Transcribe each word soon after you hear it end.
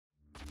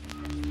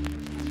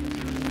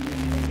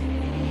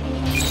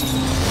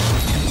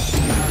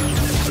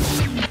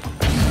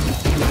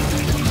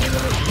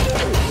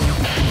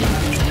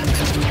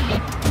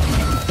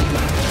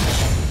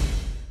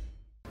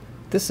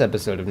This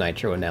episode of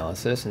Nitro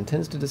Analysis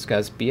intends to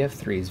discuss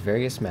BF3's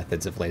various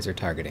methods of laser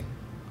targeting.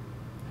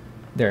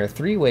 There are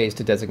three ways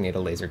to designate a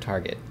laser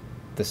target: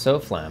 the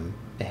SOFLAM,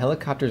 a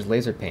helicopter's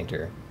laser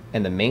painter,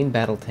 and the main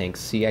battle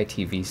tank's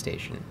CITV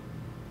station.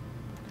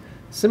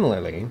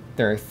 Similarly,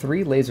 there are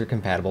three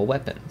laser-compatible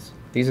weapons.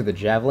 These are the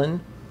Javelin,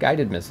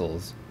 guided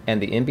missiles,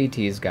 and the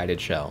MBT's guided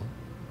shell.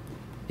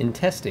 In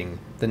testing,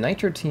 the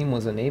Nitro team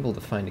was unable to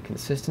find a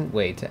consistent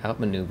way to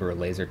outmaneuver a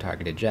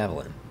laser-targeted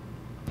Javelin.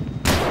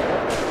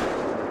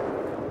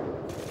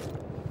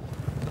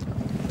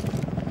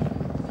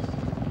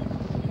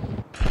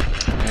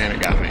 And it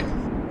got me.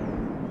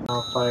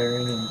 Now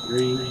firing in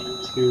 3,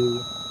 2,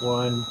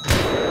 1,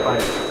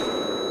 fire.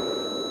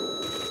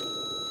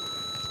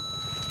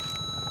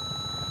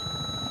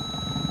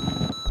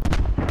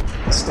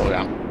 Still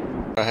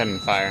down. Go ahead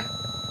and fire.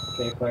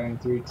 Okay, firing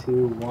 3,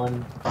 2,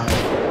 1, fire.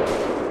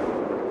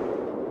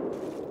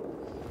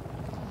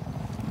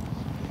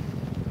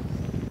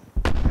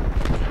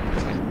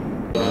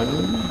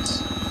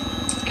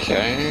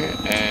 Okay,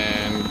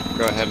 and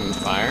go ahead and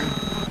fire.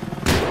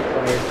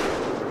 Fire.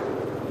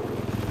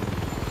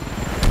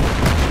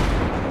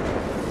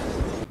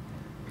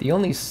 The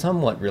only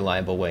somewhat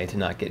reliable way to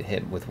not get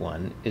hit with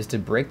one is to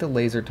break the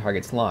laser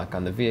target's lock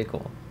on the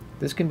vehicle.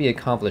 This can be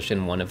accomplished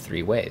in one of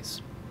three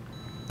ways.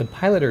 The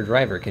pilot or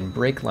driver can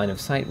break line of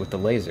sight with the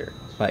laser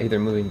by either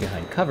moving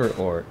behind cover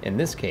or, in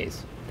this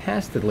case,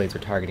 past the laser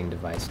targeting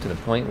device to the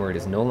point where it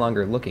is no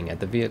longer looking at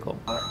the vehicle.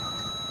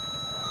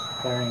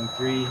 Firing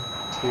 3, 2, 1,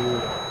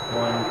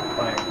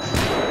 fire.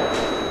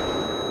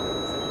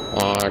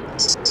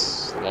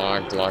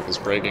 Locked. Lock is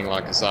breaking.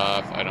 Lock is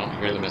off. I don't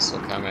hear the missile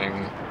coming.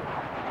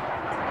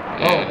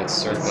 And it's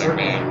circling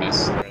me and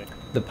missed.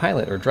 The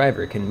pilot or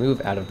driver can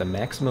move out of the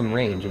maximum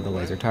range of the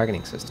laser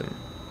targeting system.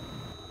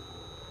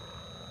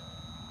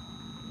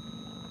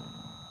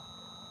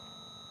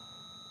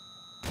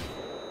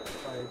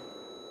 Fire.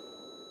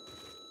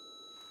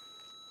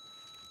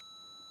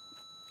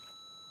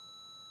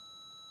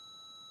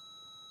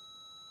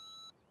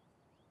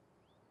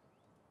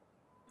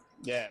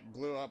 Yeah, it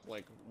blew up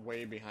like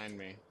way behind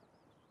me.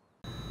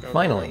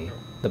 Finally,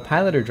 the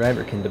pilot or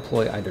driver can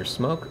deploy either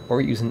smoke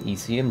or use an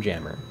ECM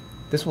jammer.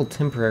 This will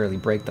temporarily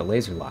break the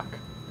laser lock.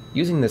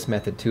 Using this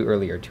method too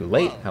early or too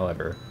late,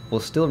 however, will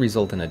still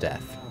result in a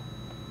death.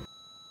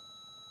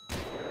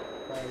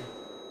 Fire.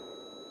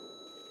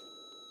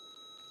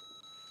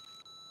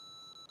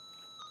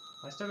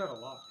 I still got a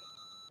lock.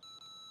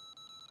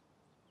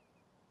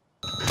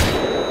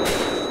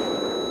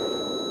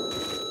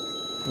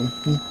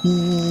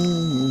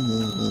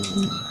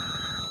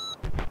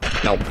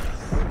 Nope.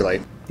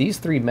 Late. These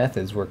three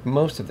methods work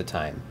most of the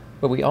time,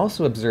 but we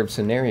also observe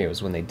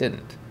scenarios when they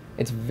didn't.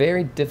 It's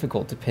very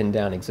difficult to pin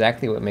down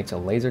exactly what makes a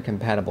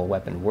laser-compatible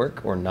weapon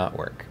work or not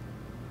work.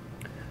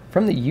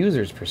 From the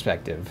user's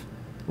perspective,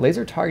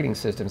 laser targeting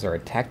systems are a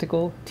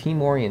tactical,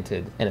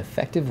 team-oriented, and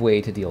effective way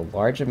to deal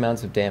large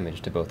amounts of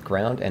damage to both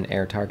ground and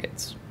air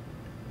targets.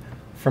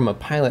 From a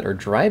pilot or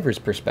driver's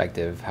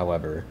perspective,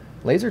 however,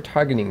 laser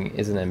targeting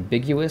is an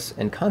ambiguous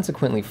and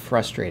consequently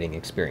frustrating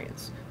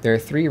experience. There are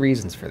three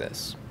reasons for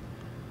this.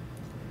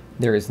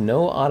 There is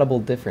no audible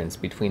difference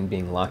between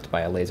being locked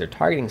by a laser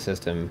targeting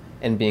system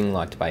and being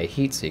locked by a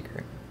heat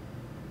seeker.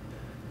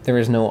 There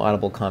is no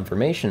audible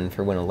confirmation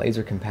for when a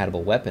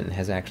laser-compatible weapon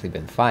has actually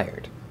been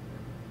fired.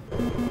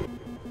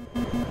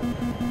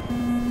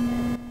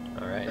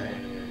 Alright.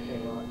 Okay,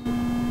 lock.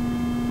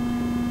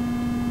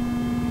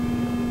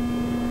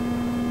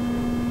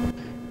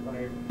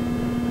 Fire.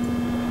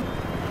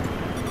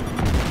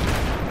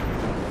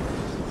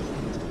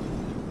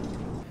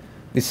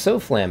 The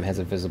SOFLAM has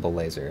a visible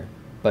laser,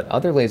 but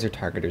other laser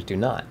targeters do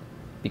not.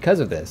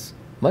 Because of this,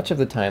 much of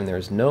the time there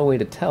is no way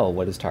to tell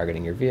what is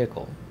targeting your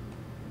vehicle.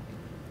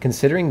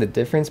 Considering the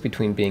difference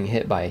between being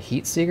hit by a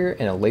heat seeker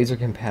and a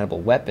laser-compatible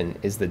weapon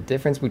is the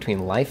difference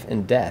between life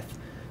and death,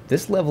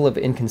 this level of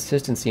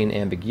inconsistency and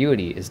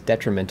ambiguity is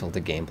detrimental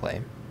to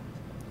gameplay.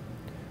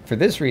 For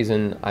this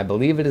reason, I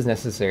believe it is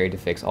necessary to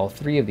fix all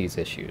three of these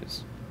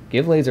issues.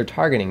 Give laser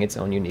targeting its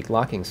own unique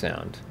locking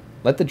sound.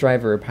 Let the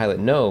driver or pilot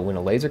know when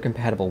a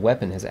laser-compatible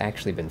weapon has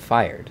actually been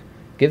fired.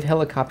 Give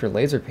helicopter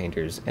laser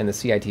painters and the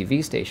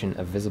CITV station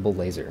a visible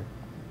laser.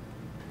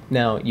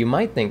 Now, you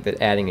might think that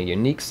adding a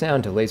unique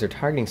sound to laser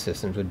targeting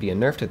systems would be a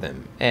nerf to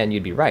them, and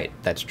you'd be right,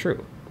 that's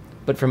true.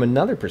 But from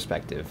another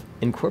perspective,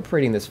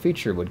 incorporating this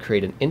feature would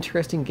create an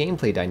interesting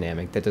gameplay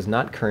dynamic that does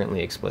not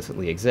currently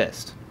explicitly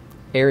exist: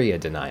 area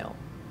denial.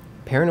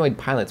 Paranoid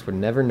pilots would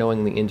never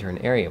knowingly enter an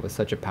area with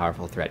such a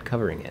powerful threat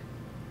covering it.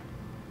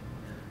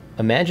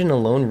 Imagine a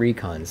lone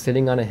recon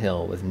sitting on a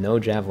hill with no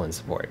javelin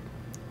support.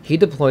 He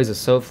deploys a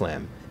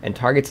SOFLAM and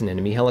targets an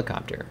enemy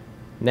helicopter.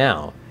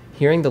 Now,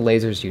 hearing the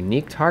laser's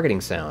unique targeting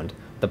sound,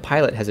 the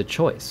pilot has a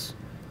choice.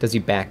 Does he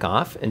back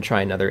off and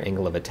try another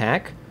angle of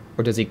attack,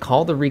 or does he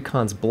call the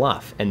recon's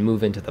bluff and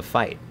move into the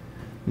fight?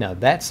 Now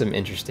that's some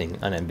interesting,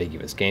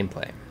 unambiguous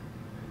gameplay.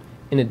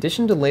 In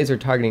addition to laser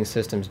targeting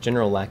systems'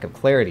 general lack of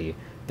clarity,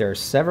 there are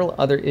several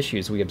other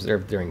issues we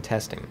observed during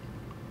testing.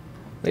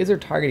 Laser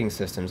targeting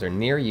systems are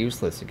near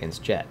useless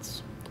against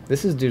jets.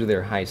 This is due to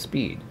their high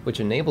speed, which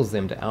enables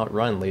them to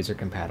outrun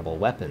laser-compatible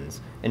weapons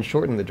and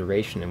shorten the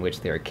duration in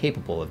which they are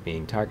capable of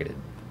being targeted.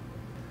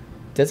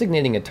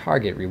 Designating a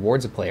target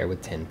rewards a player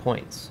with 10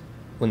 points.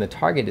 When the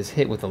target is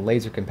hit with a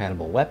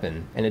laser-compatible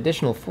weapon, an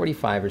additional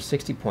 45 or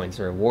 60 points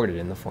are awarded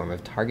in the form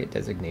of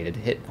target-designated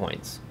hit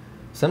points.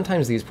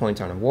 Sometimes these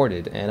points aren't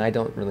awarded, and I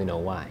don't really know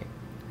why.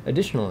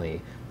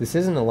 Additionally, this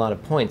isn't a lot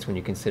of points when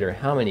you consider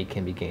how many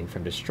can be gained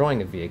from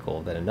destroying a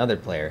vehicle that another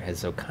player has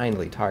so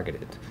kindly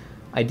targeted.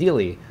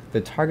 Ideally,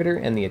 the targeter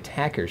and the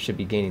attacker should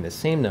be gaining the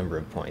same number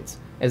of points,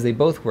 as they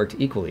both worked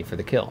equally for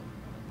the kill.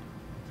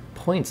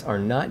 Points are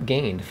not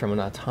gained from an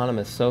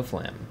autonomous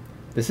SOFLAM.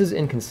 This is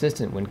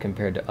inconsistent when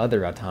compared to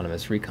other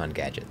autonomous recon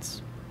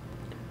gadgets.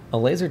 A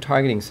laser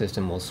targeting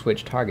system will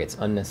switch targets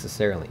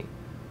unnecessarily.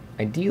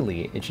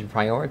 Ideally, it should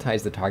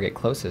prioritize the target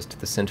closest to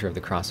the center of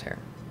the crosshair.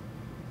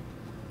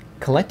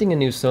 Collecting a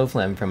new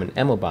SOFLAM from an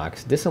ammo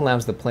box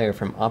disallows the player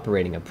from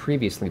operating a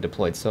previously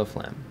deployed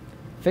SOFLAM.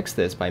 Fix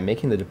this by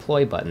making the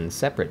deploy button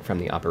separate from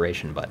the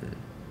operation button.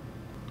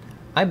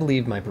 I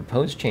believe my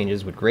proposed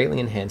changes would greatly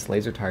enhance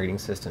laser targeting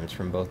systems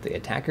from both the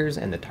attacker's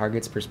and the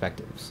target's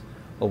perspectives.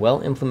 A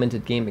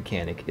well-implemented game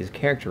mechanic is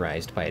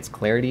characterized by its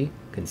clarity,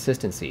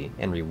 consistency,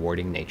 and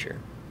rewarding nature.